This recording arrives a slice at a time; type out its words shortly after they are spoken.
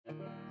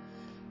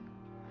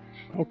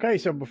Okay,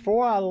 so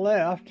before I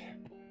left,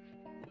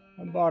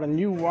 I bought a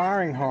new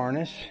wiring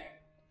harness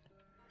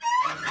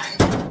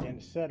and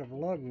a set of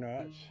lug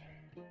nuts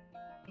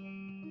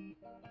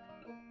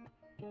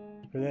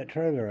for that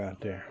trailer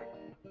out there.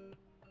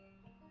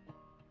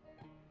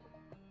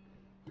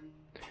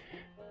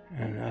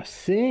 And I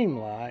seem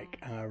like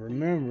I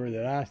remember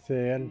that I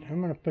said,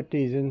 I'm going to put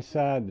these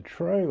inside the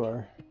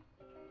trailer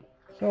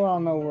so I'll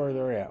know where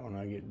they're at when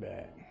I get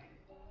back.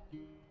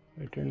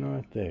 But they're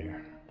not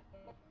there.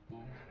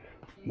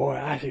 Boy,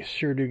 I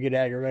sure do get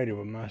aggravated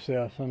with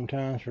myself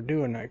sometimes for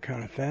doing that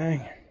kind of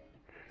thing.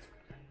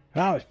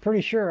 I was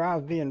pretty sure I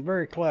was being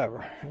very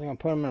clever. I'm going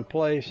to put them in a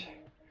place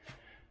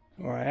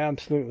where I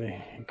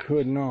absolutely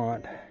could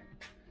not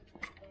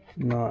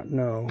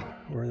know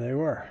where they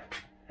were.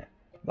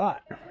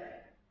 But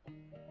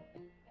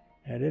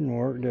that didn't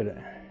work, did it?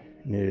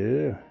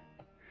 No.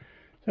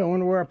 So I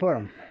wonder where I put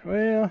them.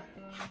 Well,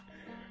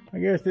 I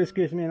guess this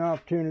gives me an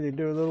opportunity to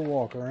do a little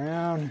walk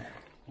around.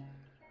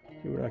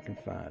 See what I can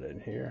find in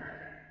here.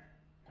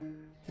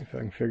 If I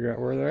can figure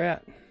out where they're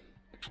at.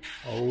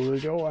 Oh, the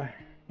joy.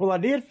 Well, I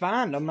did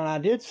find them, and I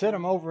did set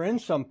them over in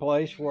some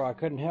place where I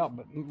couldn't help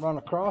but run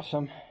across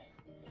them.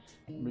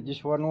 But it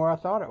just wasn't where I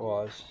thought it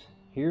was.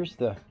 Here's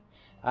the...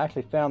 I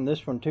actually found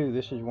this one too.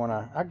 This is one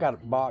I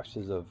got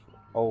boxes of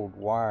old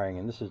wiring,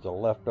 and this is the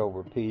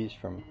leftover piece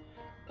from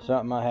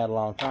something I had a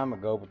long time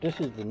ago. But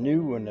this is the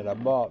new one that I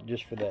bought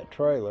just for that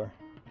trailer,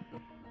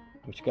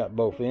 which got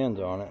both ends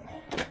on it.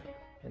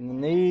 And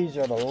then these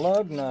are the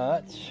lug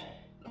nuts.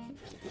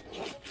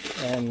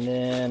 And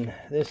then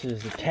this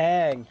is the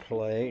tag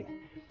plate.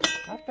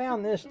 I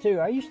found this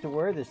too. I used to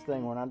wear this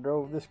thing when I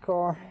drove this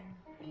car.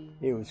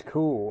 It was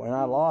cool, and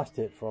I lost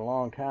it for a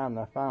long time, and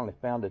I finally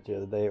found it the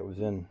other day. It was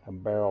in a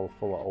barrel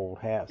full of old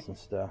hats and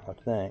stuff, I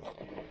think.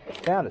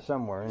 Found it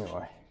somewhere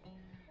anyway.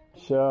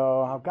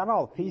 So I've got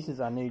all the pieces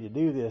I need to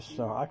do this,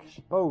 so I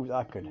suppose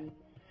I could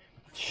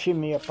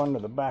shimmy up under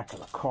the back of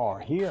the car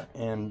here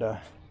and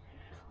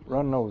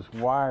run those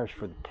wires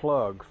for the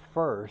plug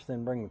first,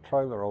 then bring the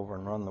trailer over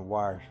and run the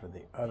wires for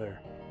the other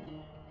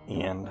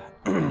end.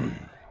 I'm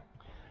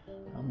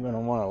going to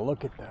want to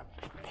look at the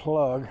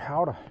plug,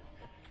 how to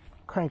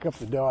crank up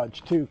the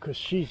Dodge too, because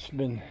she's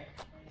been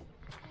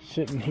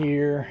sitting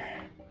here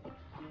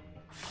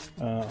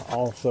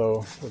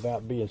also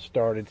without being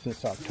started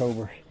since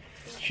October.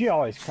 She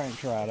always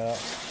cranks right up.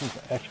 She's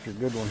an extra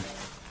good one.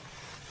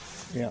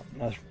 Yeah,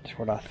 that's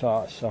what I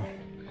thought. So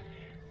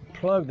the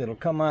plug that'll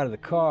come out of the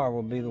car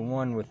will be the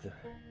one with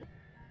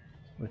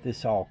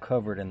this all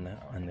covered and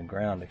the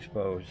ground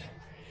exposed.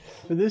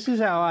 So this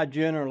is how I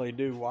generally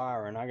do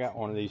wiring. I got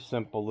one of these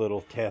simple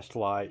little test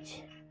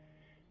lights.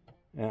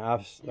 And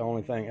that's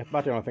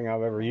about the only thing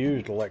I've ever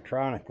used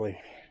electronically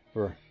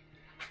for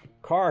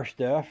car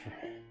stuff,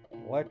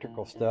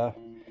 electrical stuff.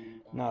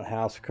 Not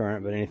house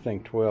current, but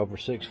anything 12 or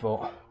 6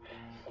 volt.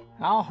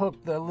 I'll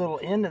hook the little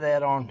end of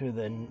that onto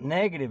the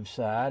negative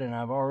side, and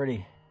I've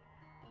already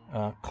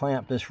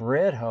clamped this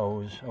red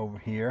hose over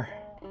here.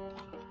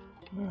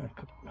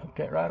 Hook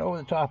that right over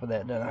the top of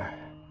that, don't I?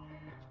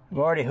 I've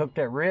already hooked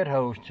that red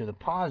hose to the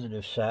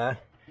positive side,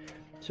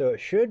 so it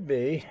should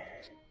be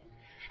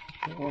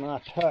when I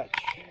touch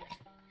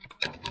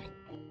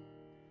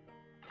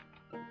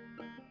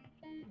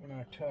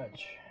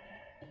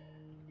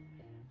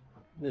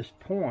this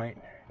point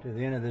to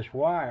the end of this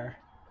wire,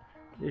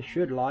 this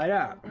should light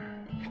up.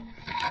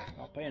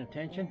 Y'all paying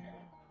attention?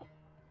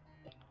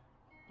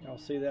 Y'all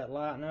see that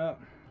lighting up?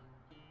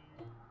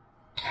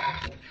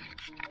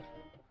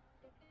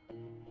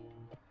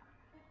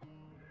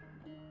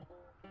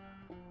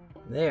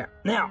 There.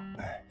 Now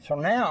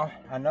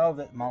I know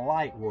that my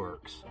light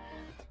works.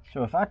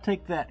 So if I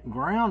take that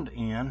ground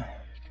in,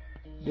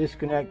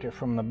 disconnect it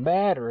from the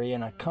battery,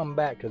 and I come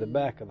back to the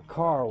back of the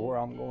car where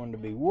I'm going to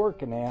be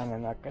working at,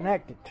 and I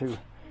connect it to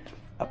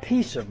a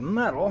piece of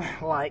metal,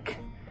 like,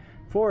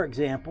 for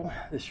example,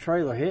 this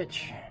trailer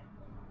hitch.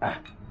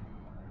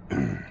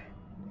 And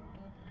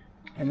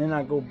then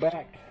I go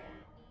back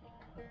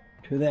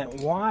to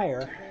that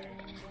wire,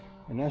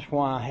 and that's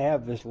why I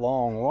have this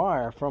long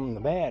wire from the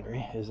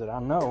battery, is that I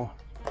know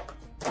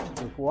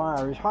this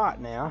wire is hot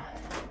now.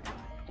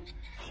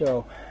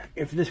 So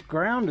if this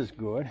ground is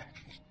good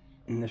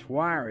and this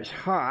wire is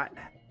hot,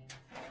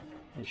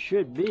 it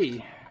should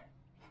be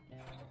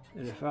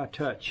that if I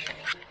touch,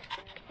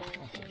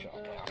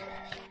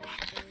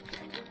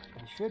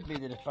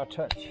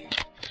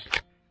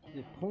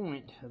 the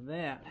point of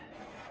that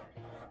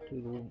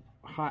to the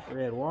hot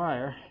red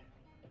wire,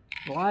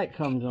 the light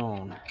comes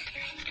on.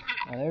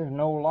 Now there's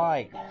no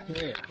light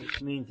there,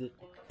 which means that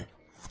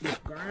this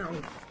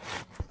ground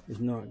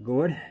is not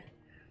good.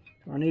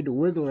 I need to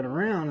wiggle it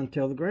around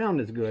until the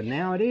ground is good.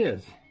 Now it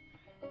is.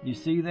 You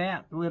see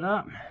that lit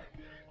up?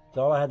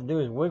 So all I had to do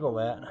is wiggle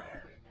that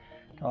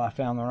until I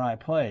found the right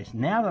place.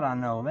 Now that I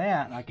know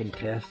that, I can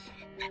test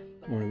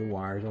one of the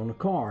wires on the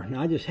car.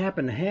 Now I just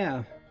happen to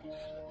have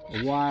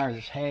a wire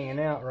that's hanging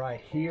out right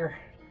here.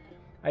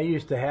 I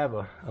used to have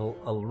a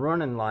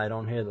running light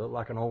on here that looked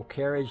like an old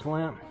carriage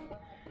lamp,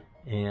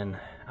 and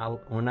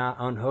when I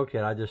unhooked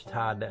it, I just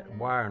tied that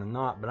wire in a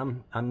knot. But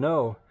I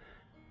know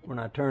when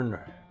I turn the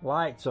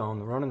lights on,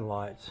 the running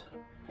lights,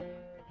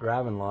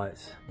 driving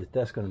lights,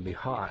 that's going to be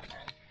hot.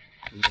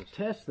 I'm going to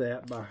test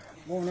that by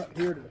going up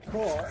here to the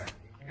car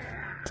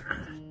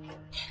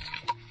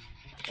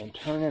and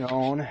turning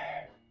on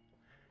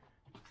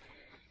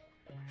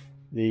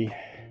the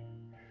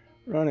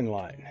running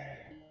light,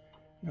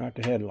 not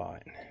the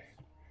headlight.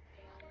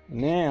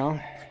 Now,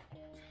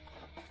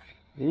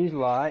 these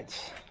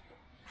lights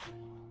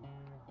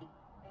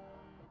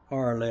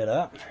are lit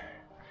up,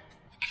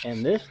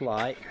 and this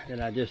light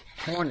that I just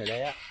pointed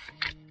at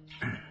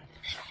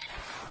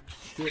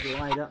should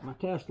light up my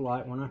test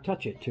light when I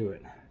touch it to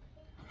it,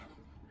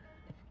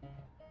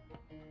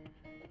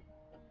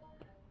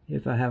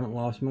 if I haven't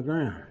lost my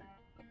ground,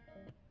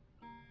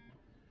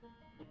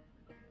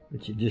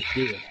 which it just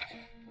did.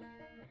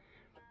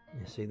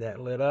 You see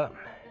that lit up?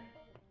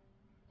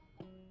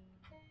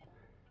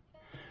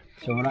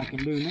 So what I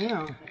can do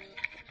now,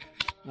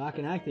 I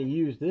can actually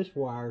use this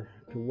wire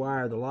to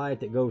wire the light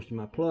that goes to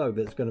my plug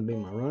that's going to be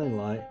my running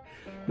light.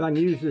 But I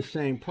can use this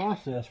same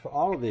process for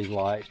all of these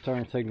lights,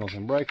 turn signals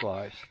and brake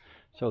lights,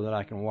 so that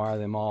I can wire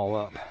them all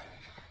up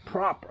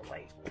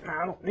properly.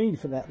 I don't need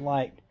for that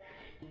light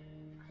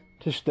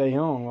to stay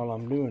on while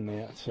I'm doing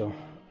that, so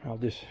I'll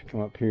just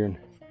come up here and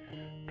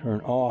turn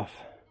off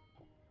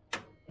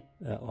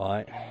that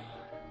light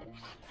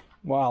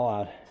while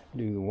I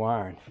do the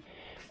wiring.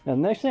 Now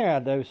the next thing I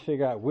do is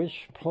figure out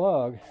which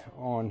plug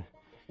on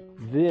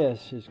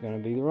this is going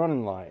to be the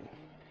running light.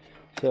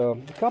 So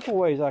a couple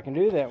ways I can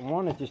do that.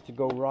 One is just to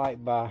go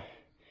right by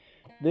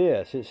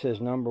this. It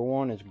says number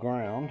 1 is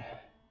ground,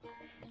 so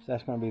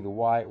that's going to be the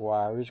white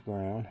wire is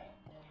ground.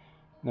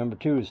 Number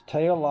 2 is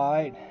tail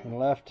light, and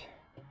left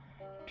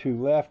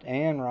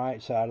and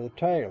right side of the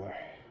trailer.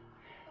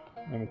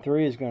 Number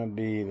 3 is going to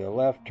be the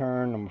left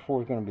turn. Number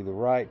 4 is going to be the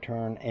right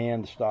turn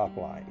and the stop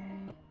light.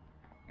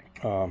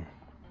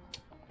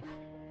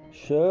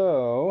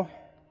 So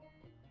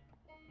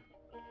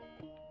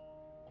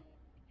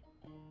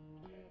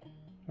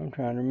I'm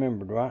trying to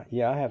remember. Do I?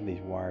 Yeah, I have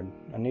these wired.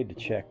 I need to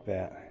check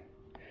that.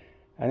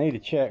 I need to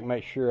check,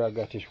 make sure I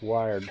got this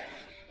wired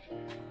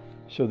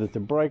so that the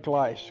brake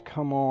lights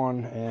come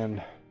on,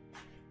 and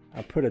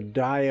I put a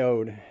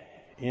diode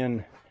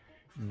in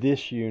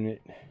this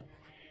unit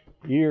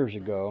years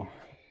ago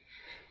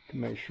to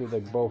make sure they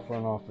both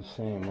run off the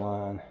same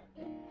line.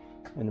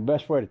 And the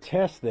best way to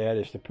test that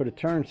is to put a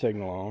turn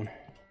signal on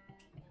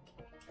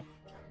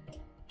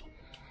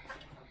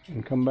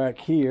and come back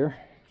here,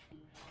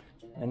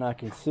 and I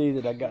can see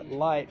that I got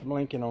light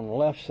blinking on the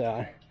left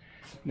side.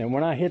 Now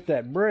when I hit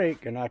that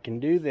brake, and I can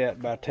do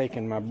that by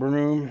taking my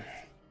broom,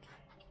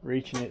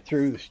 reaching it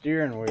through the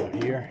steering wheel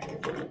here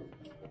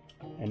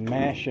and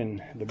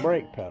mashing the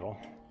brake pedal.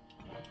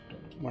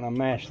 When I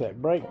mash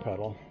that brake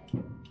pedal,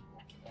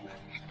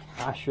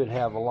 I should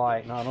have a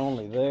light not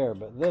only there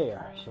but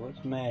there. So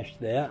let's mash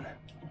that.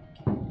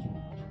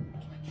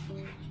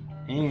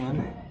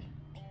 And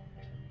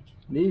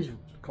these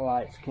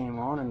lights came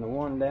on, and the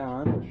one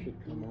down under should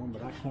come on,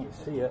 but I can't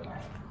see it.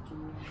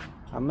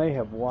 I may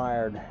have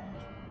wired,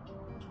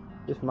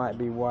 this might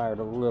be wired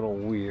a little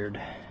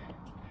weird,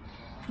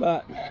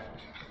 but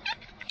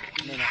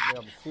I may not be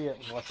able to see it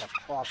unless I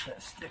prop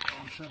that stick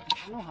on something.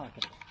 I know how I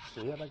can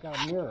see it. I got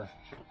a mirror.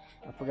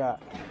 I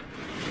forgot.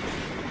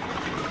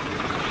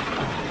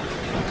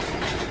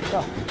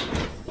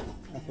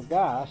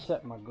 I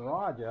set my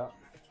garage up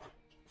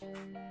so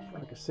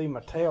I can see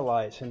my tail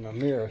lights in my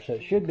mirror. So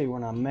it should be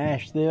when I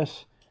mash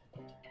this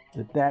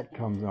that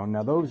comes on.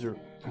 Now those are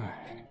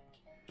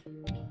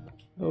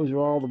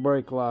all the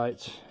brake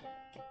lights.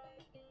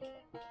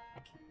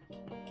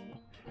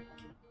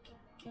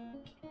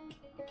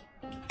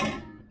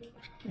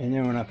 And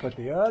then when I put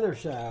the other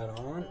side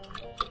on,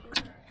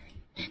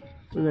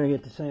 we're going to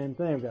get the same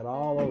thing. We've got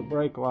all those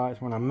brake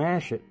lights. When I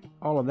mash it,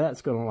 all of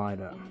that's going to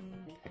light up.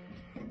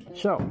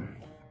 So,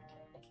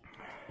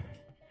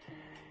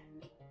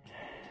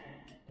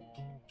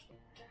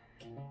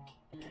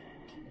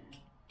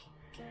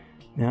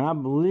 now I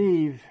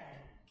believe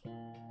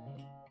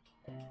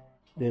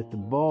that the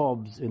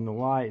bulbs in the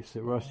lights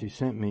that Rusty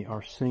sent me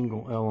are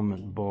single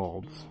element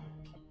bulbs,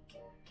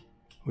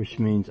 which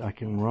means I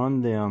can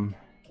run them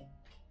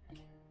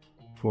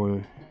for,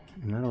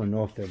 and I don't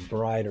know if they're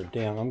bright or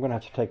dim. I'm going to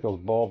have to take those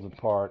bulbs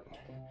apart.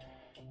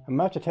 I'm going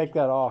to have to take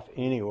that off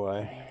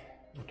anyway.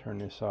 Let me turn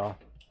this off.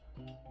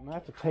 I'm going to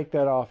have to take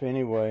that off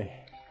anyway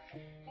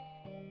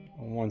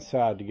on one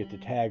side to get the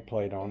tag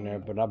plate on there,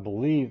 but I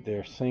believe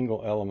they're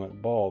single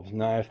element bulbs.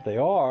 Now if they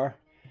are,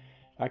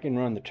 I can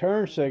run the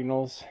turn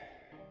signals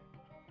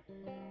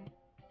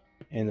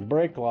and the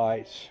brake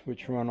lights,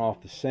 which run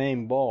off the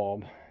same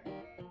bulb,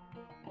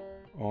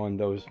 on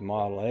those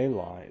Model A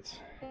lights.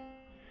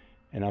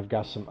 And I've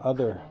got some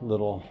other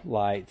little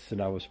lights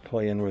that I was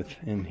playing with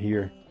in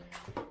here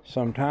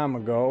some time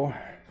ago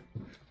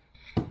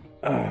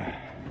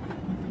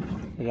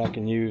that I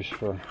can use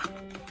for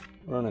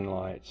running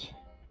lights.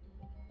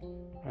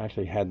 I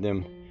actually had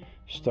them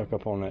stuck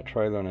up on that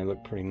trailer and they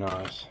look pretty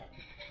nice.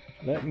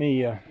 let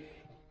me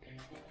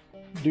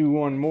do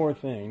one more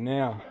thing.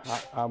 Now,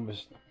 I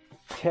was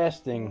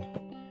testing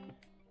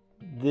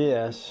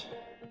this,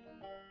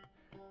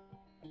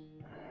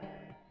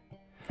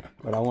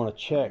 but I want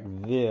to check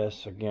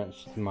this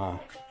against my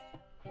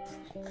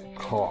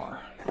car.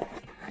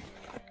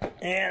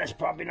 And it's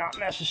probably not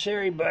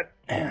necessary, but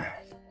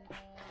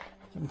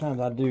sometimes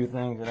I do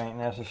things that ain't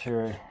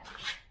necessary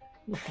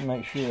just to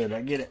make sure that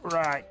I get it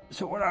right.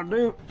 So what I'll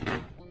do,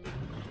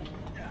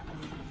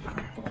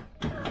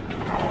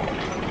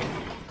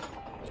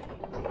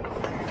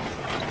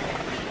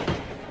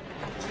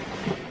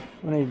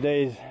 one of these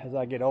days as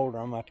I get older,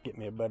 I'm gonna have to get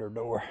me a better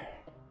door.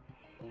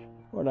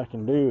 What I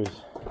can do is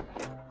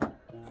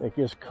take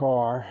this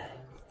car,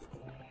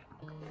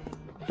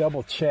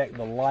 double check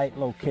the light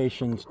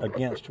locations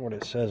against what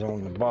it says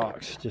on the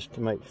box, just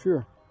to make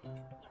sure.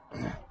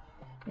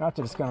 Not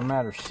that it's going to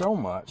matter so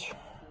much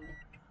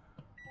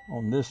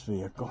on this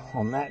vehicle,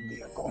 on that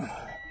vehicle,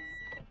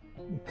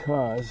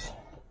 because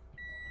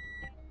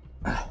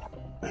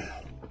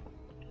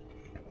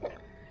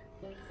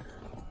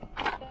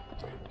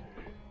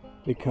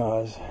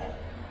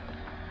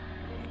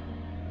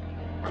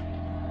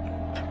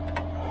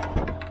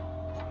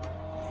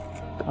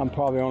I'm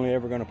probably only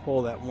ever going to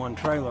pull that one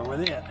trailer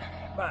with it.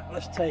 But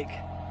let's take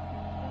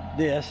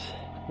this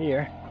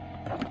here.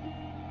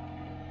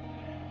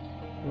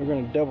 We're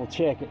going to double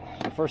check it.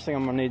 The first thing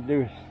I'm going to need to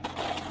do is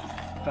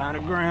find a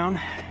ground.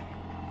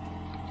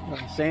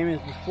 Same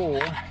as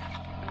before.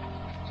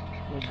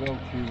 We'll go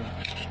to the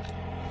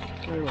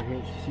trailer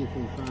hitch to see if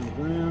we can find the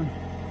ground.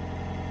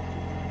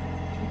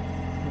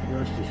 That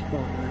rusty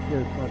spot right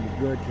there is probably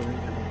good because it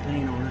ain't got no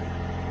paint on it.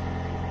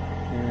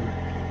 And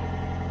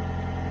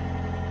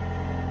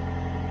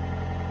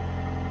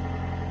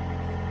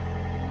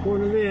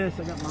according to this,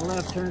 I got my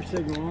left turn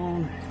signal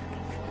on.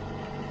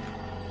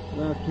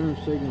 Left turn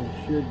signal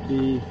should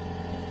be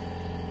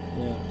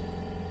that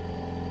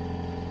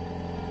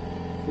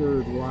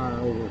third wire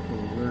over from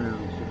the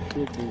ground, so it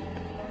should be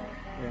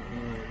that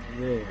one right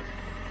there.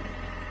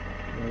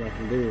 What I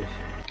can do is,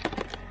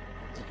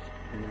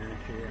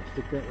 actually I'll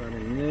stick that right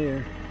in there,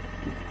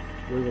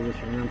 wiggle this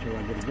around until I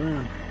get it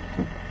ground.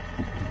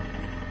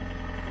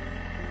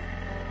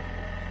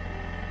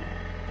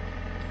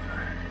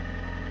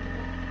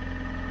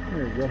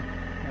 There we go.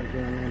 Got it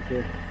going right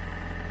there.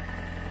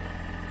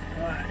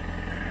 Alright.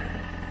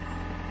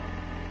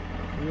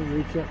 We'll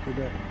reach up to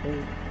that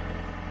bolt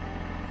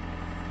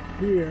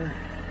here.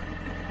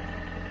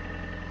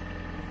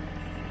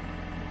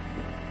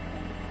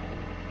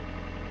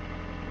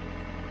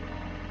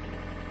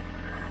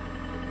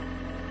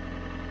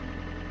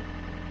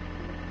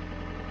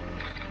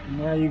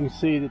 Now you can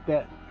see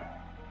that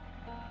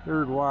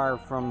third wire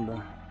from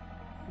the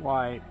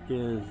white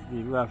is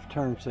the left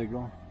turn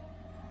signal.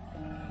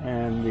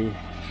 And the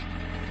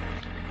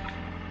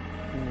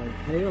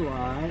tail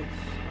lights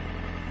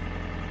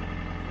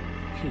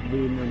should be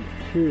number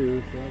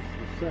 2, so that's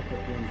the second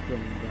one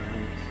from the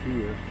balance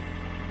here.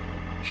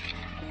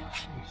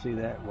 You see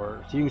that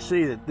works. You can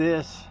see that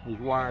this is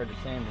wired the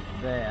same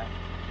as that.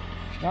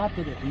 Not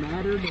that it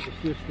mattered, it's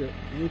just that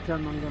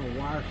anytime I'm going to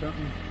wire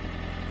something,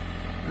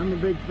 I'm a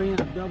big fan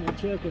of double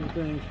checking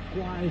things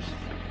twice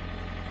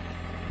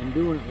and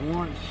doing it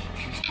once.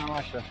 It's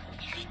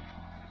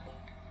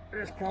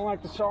kind of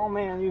like the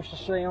sawman used to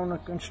say on the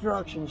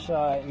construction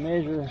site,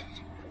 measure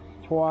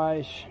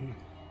twice,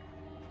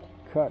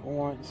 cut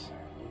once.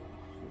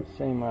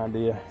 Same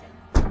idea.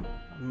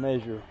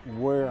 Measure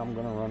where I'm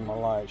going to run my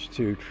lights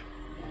to.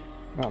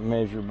 Not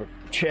measure, but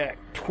check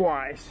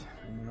twice.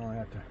 And you don't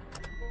have to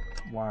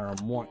wire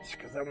them once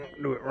because I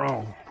won't do it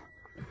wrong.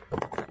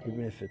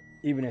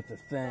 Even if the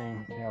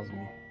thing tells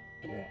me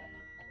that.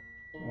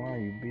 Why are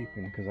you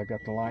beeping? Because I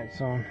got the lights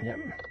on? Yep.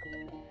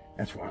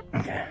 That's why.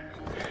 Okay.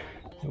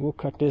 So we'll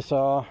cut this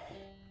off.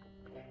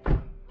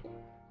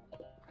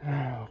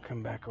 I'll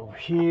come back over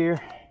here.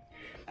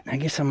 I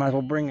guess I might as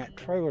well bring that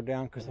trailer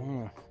down because I'm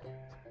going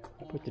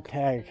to put the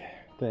tag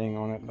thing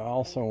on it. But I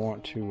also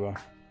want to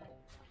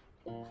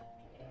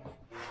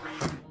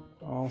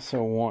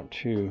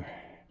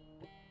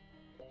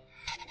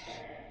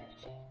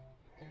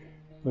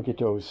look at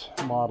those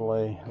Model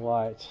A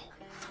lights.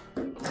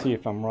 See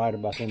if I'm right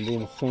about them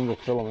being a single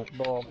filament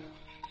bulb.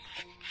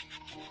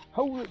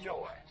 Holy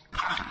joy!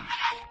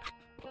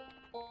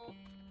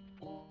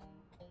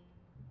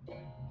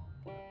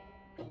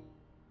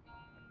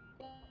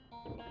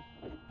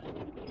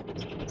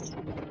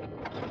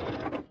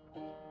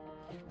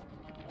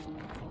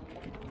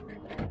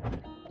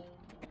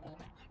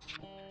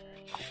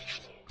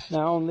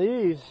 Now on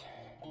these,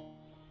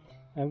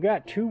 I've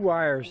got 2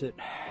 wires that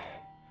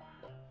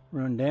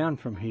run down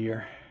from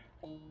here.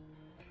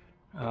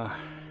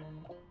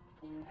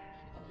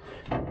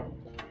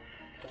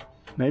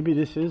 Maybe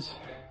this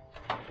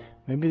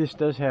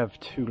does have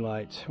 2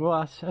 lights.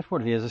 Well, that's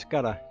what it is. It's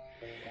got a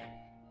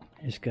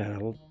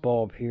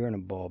bulb here and a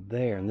bulb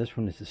there, and this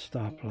one is the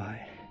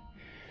stoplight.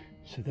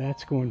 So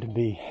that's going to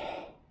be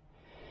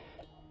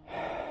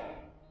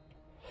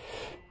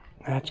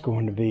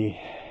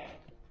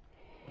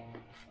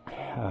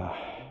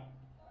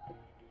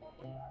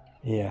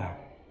Yeah,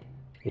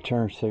 the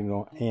turn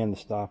signal and the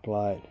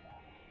stoplight,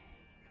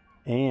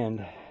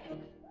 and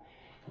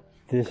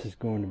this is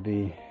going to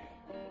be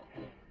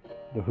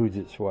the Who's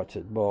It Swats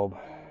It bulb.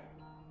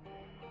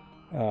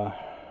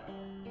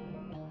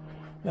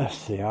 Let's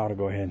see, I ought to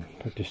go ahead and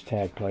put this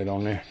tag plate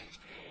on there.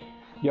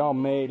 Y'all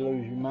may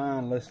lose your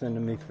mind listening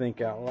to me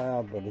think out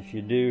loud, but if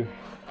you do,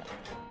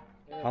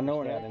 I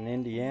know it out in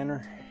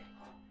Indiana.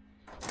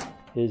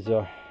 His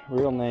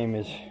real name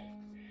is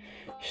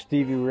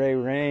Stevie Ray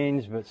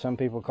Rains, but some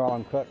people call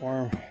him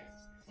Cutworm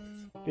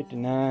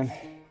 59.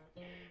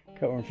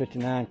 Cutworm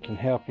 59 can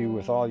help you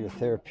with all your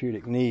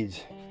therapeutic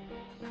needs.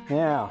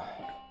 Now,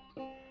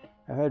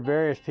 I've had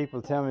various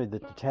people tell me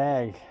that the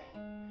tag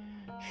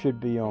should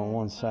be on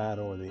one side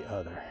or the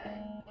other.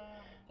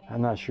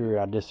 I'm not sure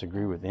I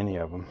disagree with any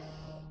of them.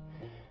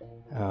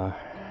 A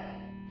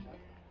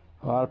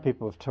lot of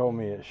people have told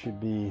me it should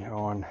be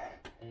on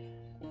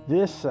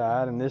this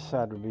side, and this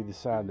side would be the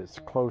side that's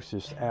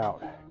closest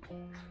out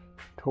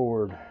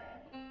toward.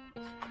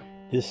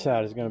 This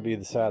side is going to be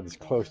the side that's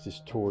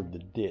closest toward the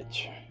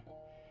ditch.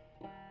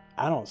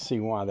 I don't see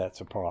why that's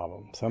a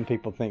problem. Some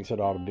people think it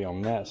ought to be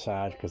on that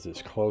side because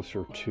it's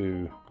closer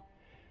to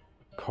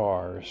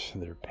cars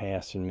that are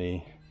passing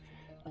me.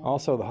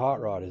 Also, the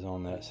hot rod is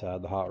on that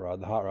side. The hot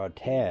rod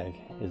tag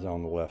is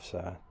on the left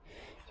side.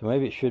 So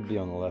maybe it should be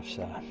on the left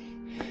side.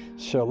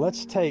 So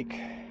let's take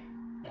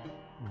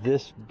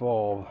this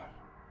bulb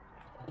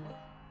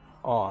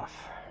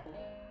off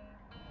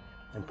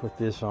and put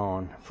this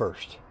on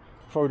first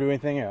before we do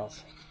anything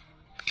else.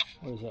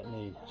 What does that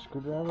need? A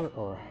screwdriver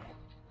or?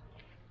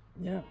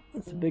 Yeah,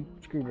 that's a big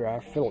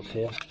screwdriver, Phillips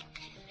head.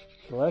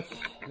 So let's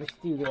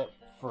do that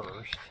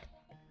first.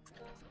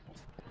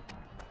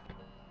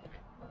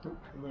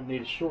 I'm going to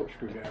need a short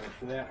screwdriver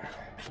for that.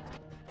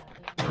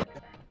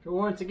 So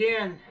once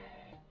again,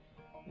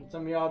 and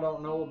some of y'all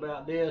don't know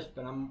about this,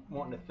 but I'm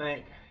wanting to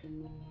thank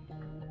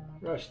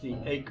Rusty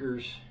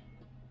Acres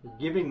for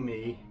giving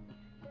me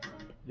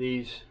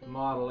these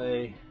Model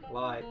A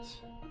lights.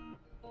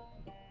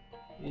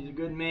 He's a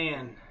good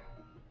man.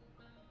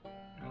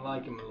 I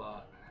like him a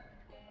lot.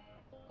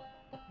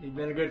 He's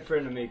been a good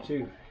friend to me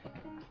too.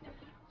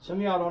 Some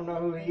of y'all don't know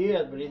who he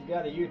is, but he's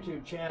got a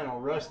YouTube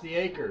channel, Rusty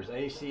Acres,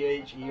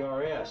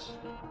 A-C-H-E-R-S.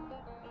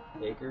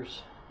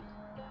 Acres.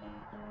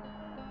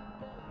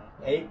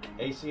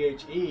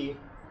 A-C-H-E,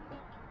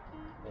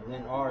 and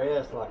then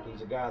R-S, like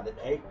he's a guy that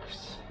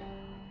aches.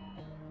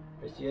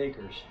 Rusty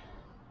Acres.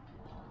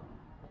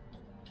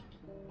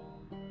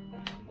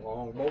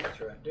 Long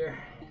bolts right there.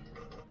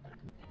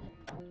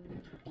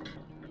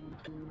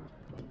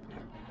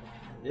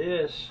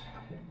 These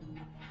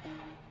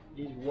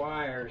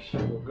wires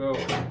will go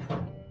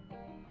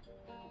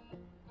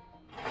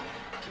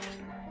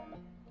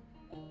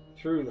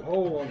through the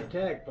hole on the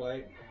tag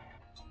plate.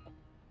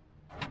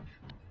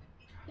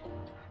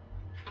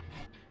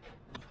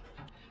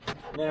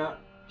 Now,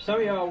 some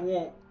of y'all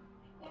won't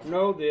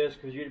know this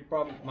because you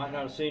probably might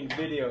not have seen the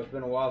video. It's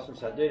been a while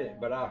since I did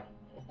it, but I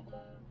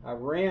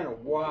ran a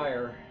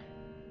wire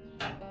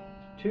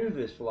to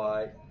this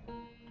light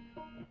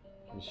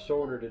and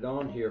soldered it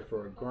on here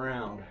for a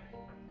ground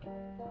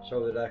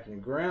so that I can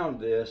ground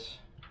this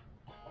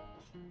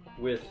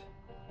with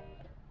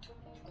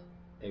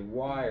a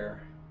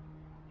wire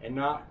and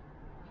not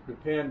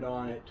depend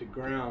on it to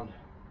ground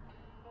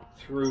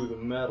through the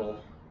metal.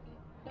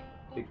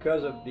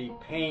 Because of the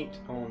paint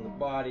on the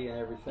body and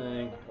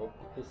everything, oh,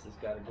 this has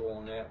got to go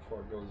on that before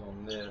it goes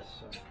on this.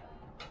 So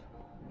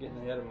I'm getting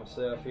ahead of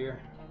myself here.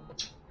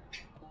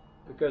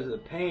 Because of the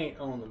paint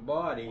on the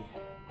body,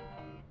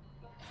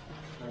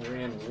 I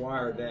ran the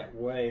wire that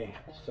way,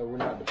 so we're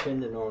not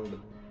dependent on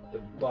the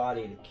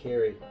body to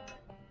carry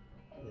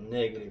the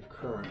negative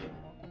current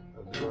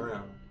of the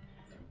ground.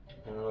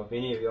 I don't know if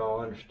any of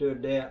y'all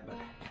understood that, but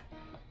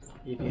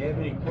if you have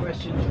any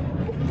questions,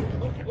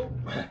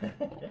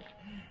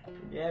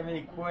 if you have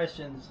any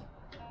questions,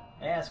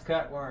 ask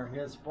Cutworm.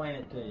 He'll explain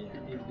it to you.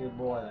 He's a good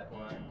boy that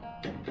way.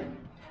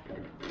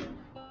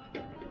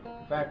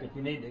 In fact, if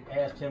you need to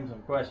ask him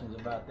some questions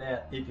about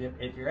that,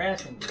 if you're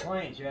asking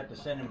complaints, you have to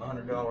send him a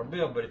 $100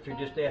 bill. But if you're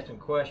just asking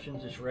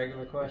questions, just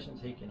regular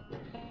questions, he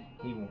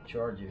won't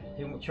charge you.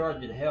 He won't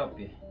charge you to help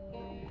you.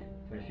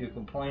 But if you're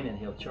complaining,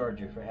 he'll charge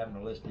you for having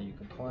to listen to you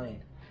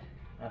complain.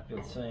 I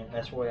feel the same.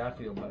 That's the way I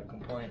feel about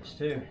complaints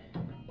too.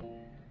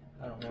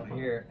 I don't want to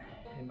hear it.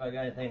 Anybody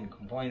got anything to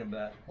complain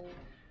about?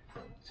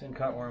 Send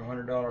Cutworm a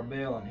 $100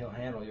 bill and he'll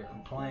handle your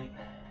complaint.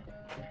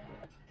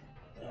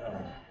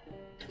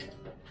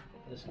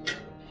 This goes up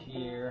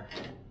here,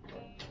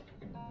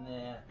 and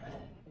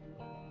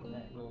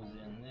that goes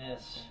in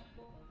this,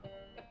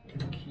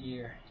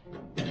 here,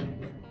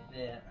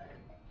 that.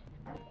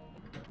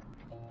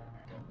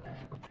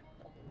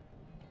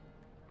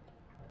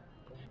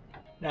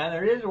 Now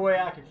there is a way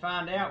I could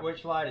find out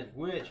which light is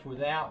which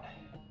without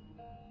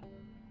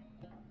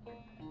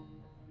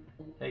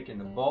taking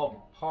the bulb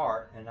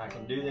apart, and I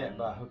can do that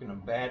by hooking a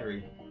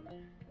battery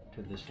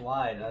to this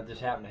light. I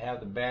just happen to have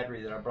the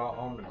battery that I brought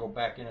home to go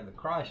back into the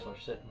Chrysler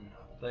sitting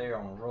there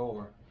on the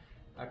roller.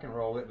 I can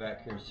roll it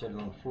back here and sit it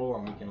on the floor,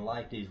 and we can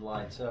light these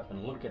lights up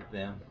and look at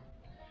them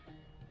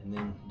and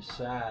then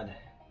decide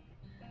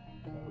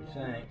what we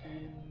think.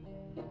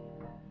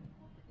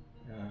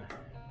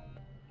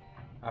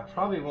 I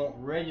probably won't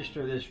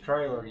register this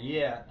trailer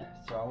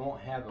yet, so I won't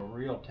have a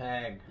real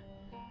tag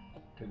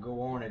to go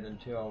on it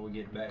until we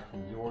get back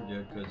from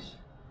Georgia, because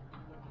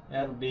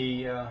that'll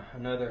be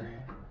another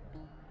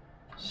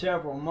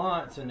several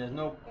months, and there's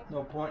no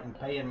point in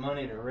paying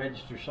money to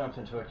register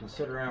something so I can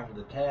sit around with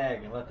the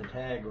tag and let the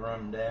tag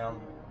run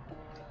down,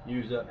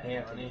 use up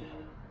half of it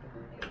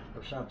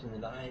for something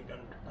that I ain't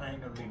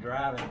gonna be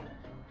driving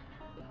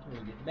when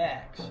we get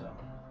back. So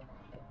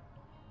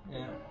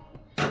yeah,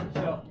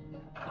 so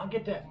I'll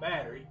get that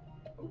battery.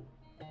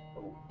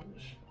 Oh,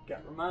 just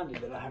got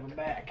reminded that I have a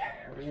back.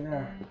 You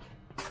know.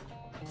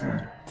 I don't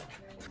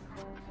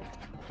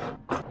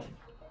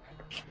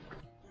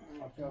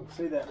know if y'all can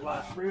see that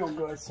light real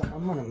good, so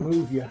I'm gonna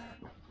move you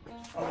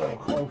a little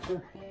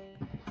closer.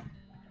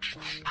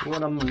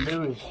 What I'm gonna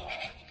do is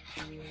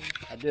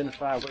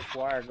identify which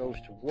wire goes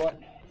to what,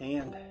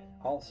 and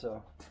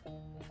also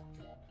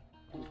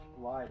which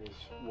light is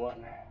what.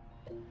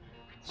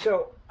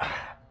 So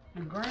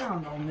the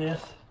ground on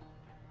this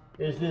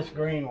is this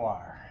green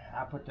wire.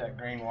 I put that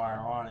green wire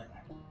on it.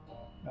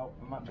 Nope,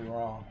 I might be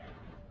wrong.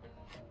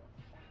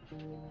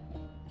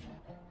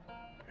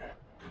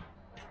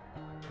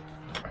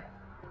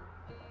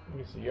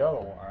 It's the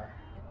yellow wire.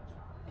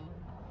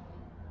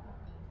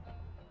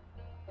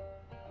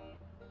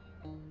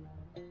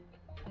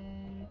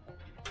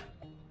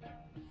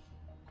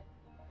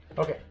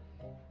 Okay.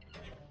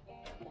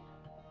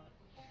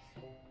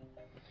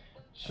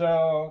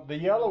 So the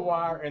yellow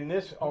wire and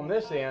this on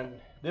this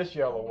end, this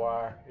yellow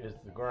wire is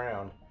the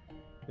ground.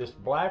 This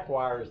black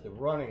wire is the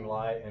running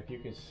light, and if you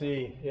can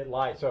see, it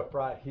lights up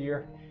right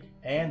here,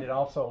 and it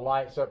also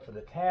lights up for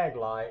the tag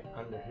light.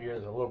 Under here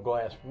is a little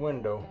glass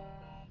window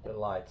that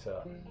lights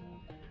up.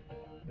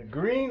 The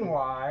green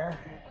wire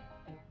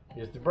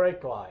is the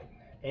brake light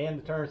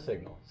and the turn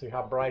signal. See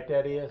how bright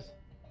that is?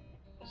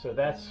 So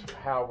that's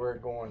how we're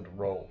going to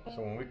roll.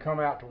 So when we come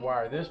out to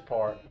wire this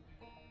part,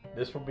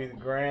 this will be the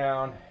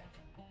ground,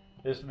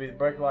 this will be the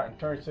brake light and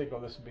turn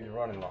signal, this will be the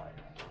running light.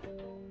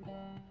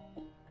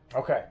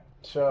 Okay,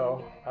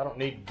 so I don't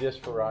need this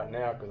for right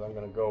now because I'm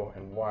going to go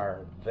and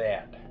wire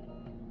that,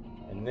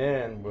 and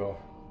then we'll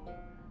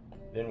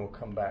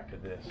come back to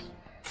this.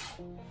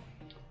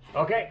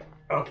 Okay.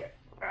 All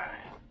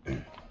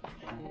right.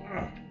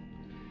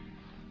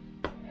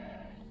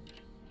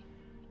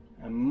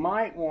 I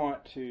might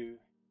want to